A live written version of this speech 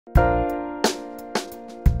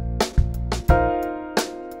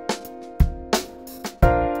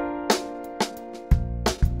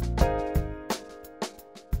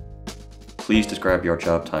Please describe your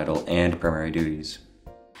job title and primary duties.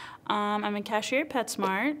 I'm a cashier at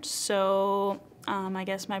Petsmart, so I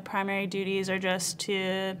guess my primary duties are just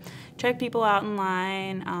to check people out in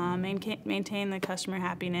line, maintain the customer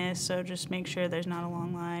happiness, so just make sure there's not a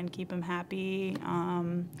long line, keep them happy.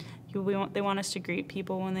 They want us to greet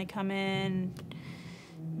people when they come in,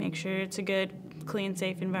 make sure it's a good, clean,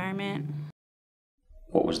 safe environment.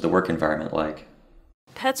 What was the work environment like?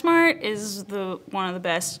 Petsmart is one of the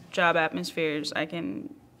best job atmospheres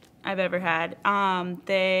I've ever had.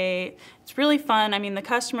 It's really fun. I mean, the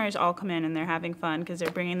customers all come in and they're having fun because they're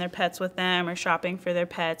bringing their pets with them or shopping for their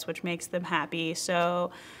pets, which makes them happy.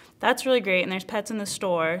 So that's really great. And there's pets in the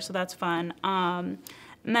store, so that's fun.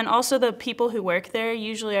 And then also the people who work there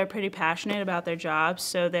usually are pretty passionate about their jobs,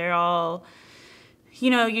 so they're all,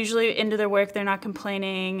 usually into their work. They're not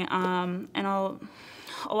complaining,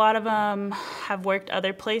 a lot of them have worked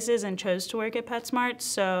other places and chose to work at Petsmart,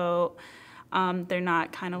 so they're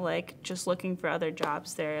not kind of like just looking for other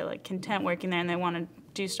jobs. They're like content working there, and they want to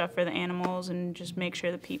do stuff for the animals and just make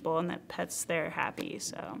sure the people and the pets there are happy.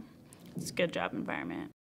 So it's a good job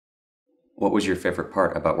environment. What was your favorite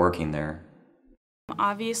part about working there?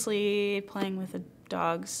 Obviously, playing with the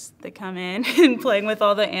dogs that come in and playing with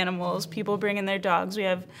all the animals, people bringing their dogs.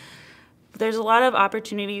 There's a lot of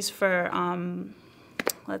opportunities for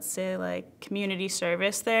let's say like community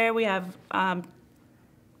service there. We have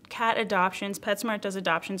cat adoptions. Petsmart does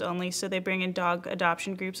adoptions only, so they bring in dog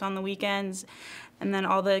adoption groups on the weekends, and then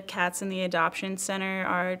all the cats in the adoption center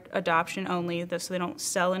are adoption only, so they don't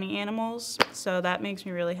sell any animals. So that makes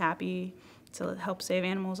me really happy to help save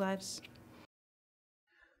animals' lives.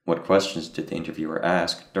 What questions did the interviewer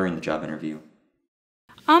ask during the job interview?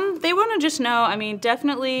 They want to just know,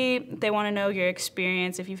 definitely they want to know your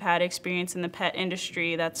experience. If you've had experience in the pet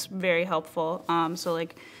industry, that's very helpful. So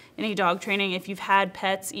like any dog training, if you've had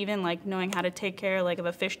pets, even like knowing how to take care of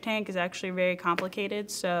a fish tank is actually very complicated.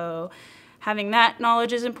 So having that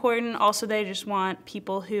knowledge is important. Also, they just want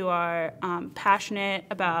people who are passionate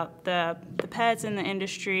about the pets in the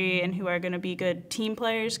industry and who are going to be good team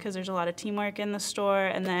players, because there's a lot of teamwork in the store.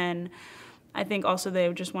 And then I think also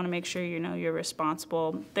they just want to make sure you're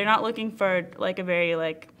responsible. They're not looking for like a very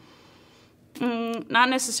not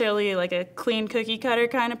necessarily like a clean cookie cutter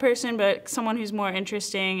kind of person, but someone who's more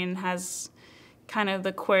interesting and has kind of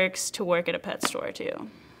the quirks to work at a pet store too.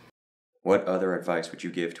 What other advice would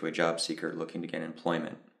you give to a job seeker looking to get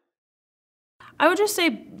employment? I would just say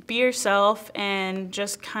be yourself and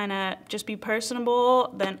just be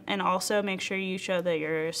personable, and also make sure you show that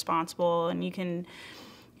you're responsible and you can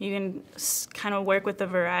kind of work with a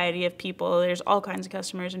variety of people. There's all kinds of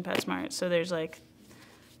customers in PetSmart. So there's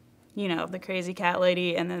the crazy cat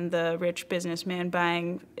lady, and then the rich businessman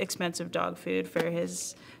buying expensive dog food for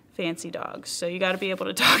his fancy dogs. So you got to be able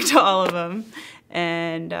to talk to all of them.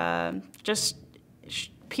 And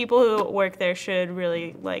people who work there should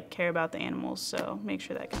really care about the animals. So make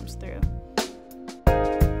sure that comes through.